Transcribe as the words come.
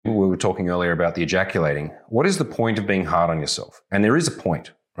talking earlier about the ejaculating. What is the point of being hard on yourself? And there is a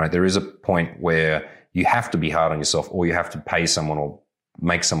point, right? There is a point where you have to be hard on yourself, or you have to pay someone or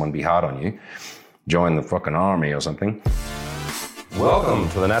make someone be hard on you. Join the fucking army or something. Welcome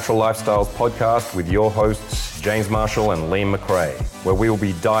to the Natural Lifestyles Podcast with your hosts, James Marshall and Liam McRae, where we will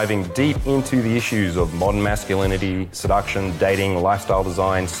be diving deep into the issues of modern masculinity, seduction, dating, lifestyle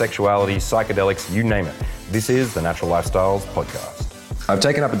design, sexuality, psychedelics, you name it. This is the Natural Lifestyles Podcast. I've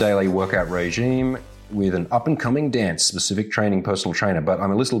taken up a daily workout regime with an up-and-coming dance-specific training personal trainer, but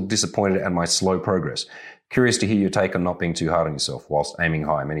I'm a little disappointed at my slow progress. Curious to hear your take on not being too hard on yourself whilst aiming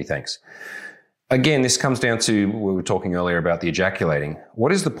high. Many thanks. Again, this comes down to what we were talking earlier about the ejaculating.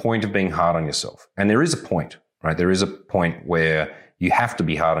 What is the point of being hard on yourself? And there is a point, right? There is a point where you have to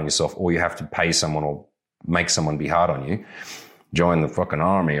be hard on yourself, or you have to pay someone or make someone be hard on you. Join the fucking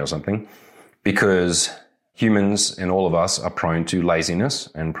army or something. Because humans and all of us are prone to laziness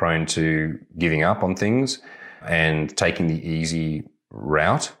and prone to giving up on things and taking the easy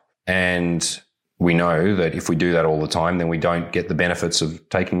route. And we know that if we do that all the time, then we don't get the benefits of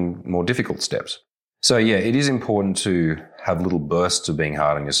taking more difficult steps. So yeah, it is important to have little bursts of being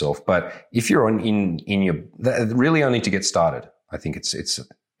hard on yourself. But if you're in your, really only to get started, I think it's,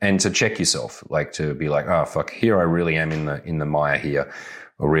 and to check yourself, like to be like, oh fuck, here I really am in the mire here,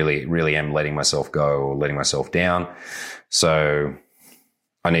 or really am letting myself go or letting myself down. So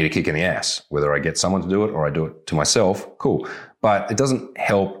I need a kick in the ass, whether I get someone to do it or I do it to myself, cool. But it doesn't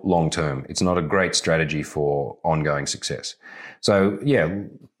help long term. It's not a great strategy for ongoing success. So yeah,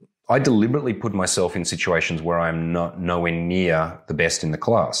 I deliberately put myself in situations where I'm not nowhere near the best in the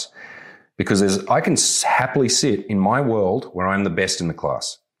class, because I can happily sit in my world where I'm the best in the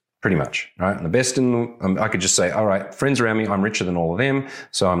class. Pretty much, right? I'm the best I could just say, all right, friends around me, I'm richer than all of them.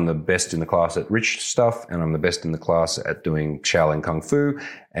 So I'm the best in the class at rich stuff, and I'm the best in the class at doing Shaolin Kung Fu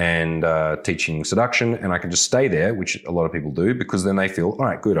and teaching seduction. And I can just stay there, which a lot of people do, because then they feel, all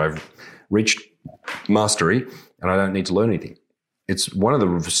right, good, I've reached mastery and I don't need to learn anything. It's one of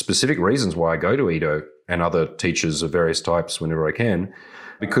the specific reasons why I go to Ido and other teachers of various types whenever I can,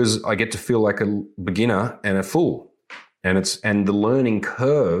 because I get to feel like a beginner and a fool. And the learning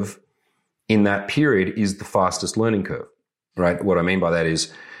curve in that period is the fastest learning curve, right? What I mean by that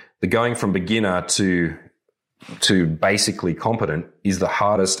is the going from beginner to basically competent is the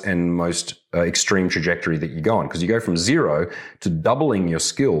hardest and most extreme trajectory that you go on, because you go from zero to doubling your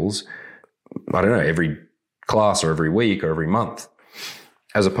skills, I don't know, every class or every week or every month,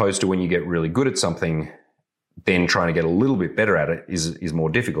 as opposed to when you get really good at something, then trying to get a little bit better at it is more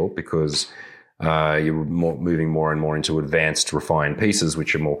difficult, because you're moving more and more into advanced, refined pieces,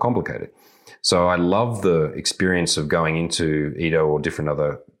 which are more complicated. So I love the experience of going into Ido or different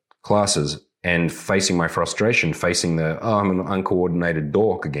other classes and facing my frustration, facing I'm an uncoordinated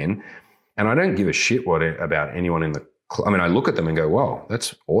dork again. And I don't give a shit about anyone in the I look at them and go, wow,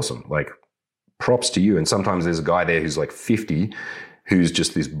 that's awesome. Like, props to you. And sometimes there's a guy there who's like 50, who's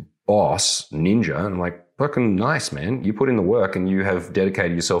just this boss ninja. And I'm like, fucking nice, man. You put in the work and you have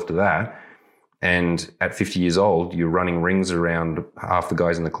dedicated yourself to that. And at 50 years old, you're running rings around half the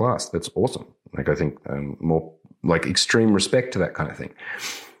guys in the class. That's awesome. Like, I think more like extreme respect to that kind of thing.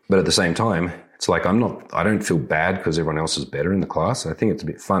 But at the same time, it's like I don't feel bad because everyone else is better in the class. I think it's a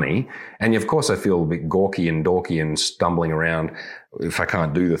bit funny. And of course I feel a bit gawky and dorky and stumbling around if I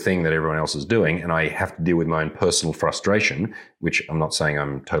can't do the thing that everyone else is doing, and I have to deal with my own personal frustration, which I'm not saying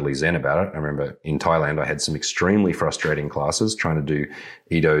I'm totally zen about it. I remember in Thailand, I had some extremely frustrating classes trying to do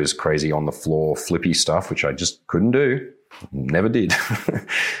Ido's crazy on the floor flippy stuff, which I just couldn't do. Never did.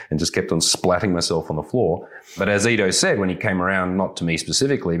 And just kept on splatting myself on the floor. But as Ido said, when he came around, not to me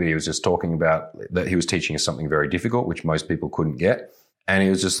specifically, but he was just talking about that he was teaching us something very difficult, which most people couldn't get. And he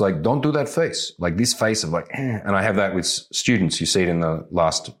was just like, don't do that face. Like this face of like, eh. And I have that with students. You see it in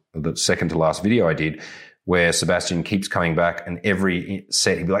the second to last video I did, where Sebastian keeps coming back and every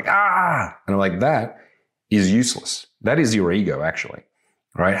set he'd be like, ah. And I'm like, that is useless. That is your ego, actually.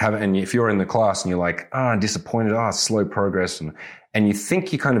 Right? And if you're in the class and you're like, disappointed, slow progress. And you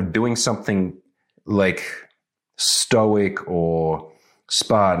think you're kind of doing something like stoic or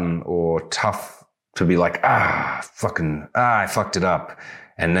Spartan or tough to be like, I fucked it up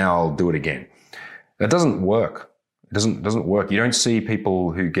and now I'll do it again. That doesn't work. It doesn't work. You don't see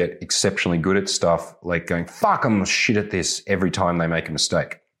people who get exceptionally good at stuff like going, fuck, I'm shit at this every time they make a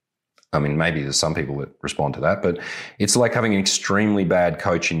mistake. I mean, maybe there's some people that respond to that, but it's like having an extremely bad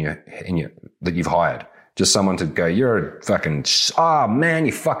coach in your that you've hired. Just someone to go, you're a fucking, man,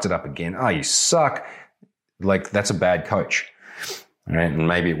 you fucked it up again. You suck. Like, that's a bad coach. Right? And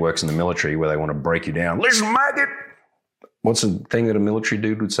maybe it works in the military where they want to break you down. Listen, maggot, what's the thing that a military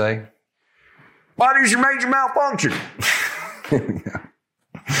dude would say? What is your major malfunction?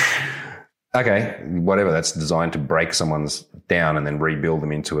 Okay, whatever. That's designed to break someone's down and then rebuild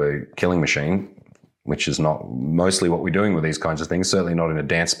them into a killing machine, which is not mostly what we're doing with these kinds of things, certainly not in a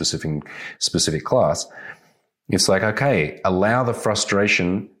dance specific class. It's like, okay, allow the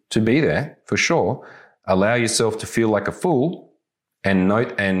frustration to be there for sure. Allow yourself to feel like a fool and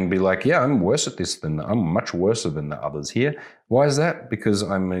note and be like, yeah, I'm much worse than the others here. Why is that? Because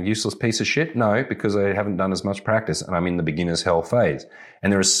I'm a useless piece of shit? No, because I haven't done as much practice and I'm in the beginner's hell phase.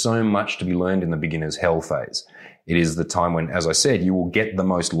 And there is so much to be learned in the beginner's hell phase. It is the time when, as I said, you will get the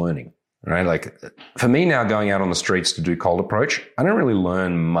most learning, right? Like for me now, going out on the streets to do cold approach, I don't really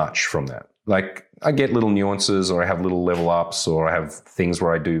learn much from that. Like I get little nuances, or I have little level ups, or I have things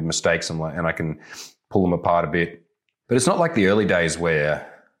where I do mistakes and I can pull them apart a bit. But it's not like the early days where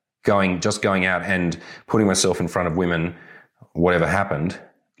going out and putting myself in front of women, whatever happened,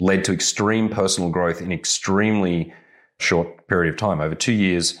 led to extreme personal growth in extremely short period of time. Over 2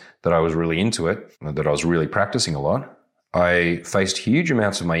 years that I was really into it, that I was really practicing a lot, I faced huge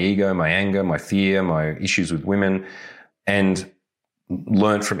amounts of my ego, my anger, my fear, my issues with women, and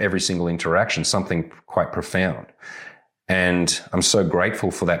learned from every single interaction something quite profound. And I'm so grateful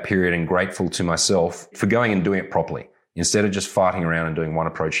for that period and grateful to myself for going and doing it properly, instead of just fighting around and doing one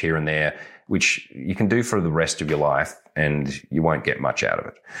approach here and there, which you can do for the rest of your life and you won't get much out of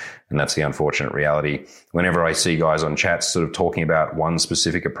it. And that's the unfortunate reality. Whenever I see guys on chats sort of talking about one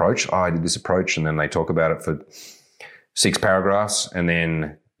specific approach, I did this approach, and then they talk about it for 6 paragraphs and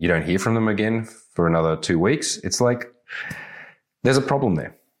then you don't hear from them again for another 2 weeks. It's like, there's a problem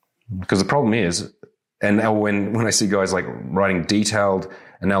there. Because the problem is, and when I see guys like writing detailed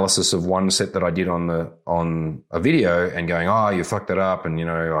analysis of one set that I did on a video and going, oh, you fucked that up and,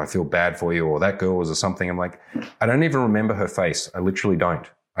 I feel bad for you, or that girl was or something. I'm like, I don't even remember her face. I literally don't.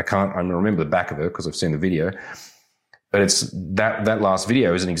 I remember the back of her because I've seen the video. But it's that last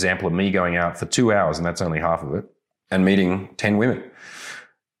video is an example of me going out for 2 hours, and that's only half of it, and meeting 10 women.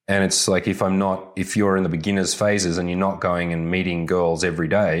 And it's like, if you're in the beginner's phases and you're not going and meeting girls every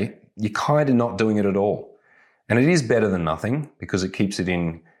day, you're kind of not doing it at all. And it is better than nothing because it keeps it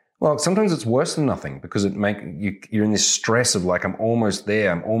in, well, sometimes it's worse than nothing because you're in this stress of like, I'm almost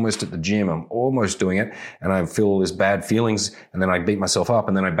there. I'm almost at the gym. I'm almost doing it. And I feel all these bad feelings, and then I beat myself up,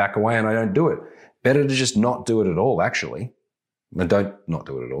 and then I back away and I don't do it. Better to just not do it at all, actually. And don't not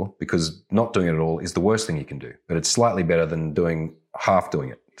do it at all, because not doing it at all is the worst thing you can do. But it's slightly better than half doing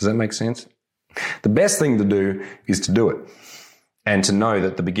it. Does that make sense? The best thing to do is to do it, and to know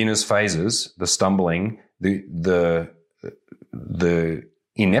that the beginner's phases, the stumbling, the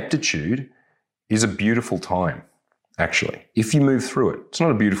ineptitude is a beautiful time, actually. If you move through it, it's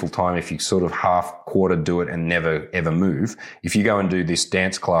not a beautiful time if you sort of half-quarter do it and never, ever move. If you go and do this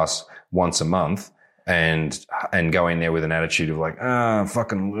dance class once a month and go in there with an attitude of like, I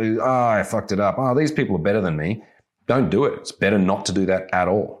fucked it up. Oh, these people are better than me. Don't do it. It's better not to do that at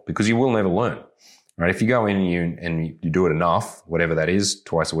all, because you will never learn. Right? If you go in and you do it enough, whatever that is,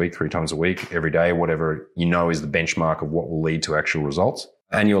 twice a week, 3 times a week, every day, whatever is the benchmark of what will lead to actual results,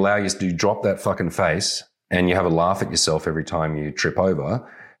 and you allow yourself to drop that fucking face, and you have a laugh at yourself every time you trip over,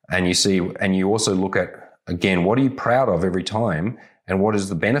 and you also look at, again, what are you proud of every time, and what is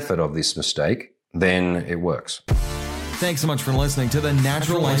the benefit of this mistake, then it works. Thanks so much for listening to the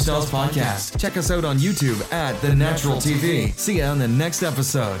Natural Lifestyles Podcast. Check us out on YouTube at The Natural TV. See you on the next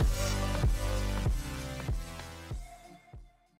episode.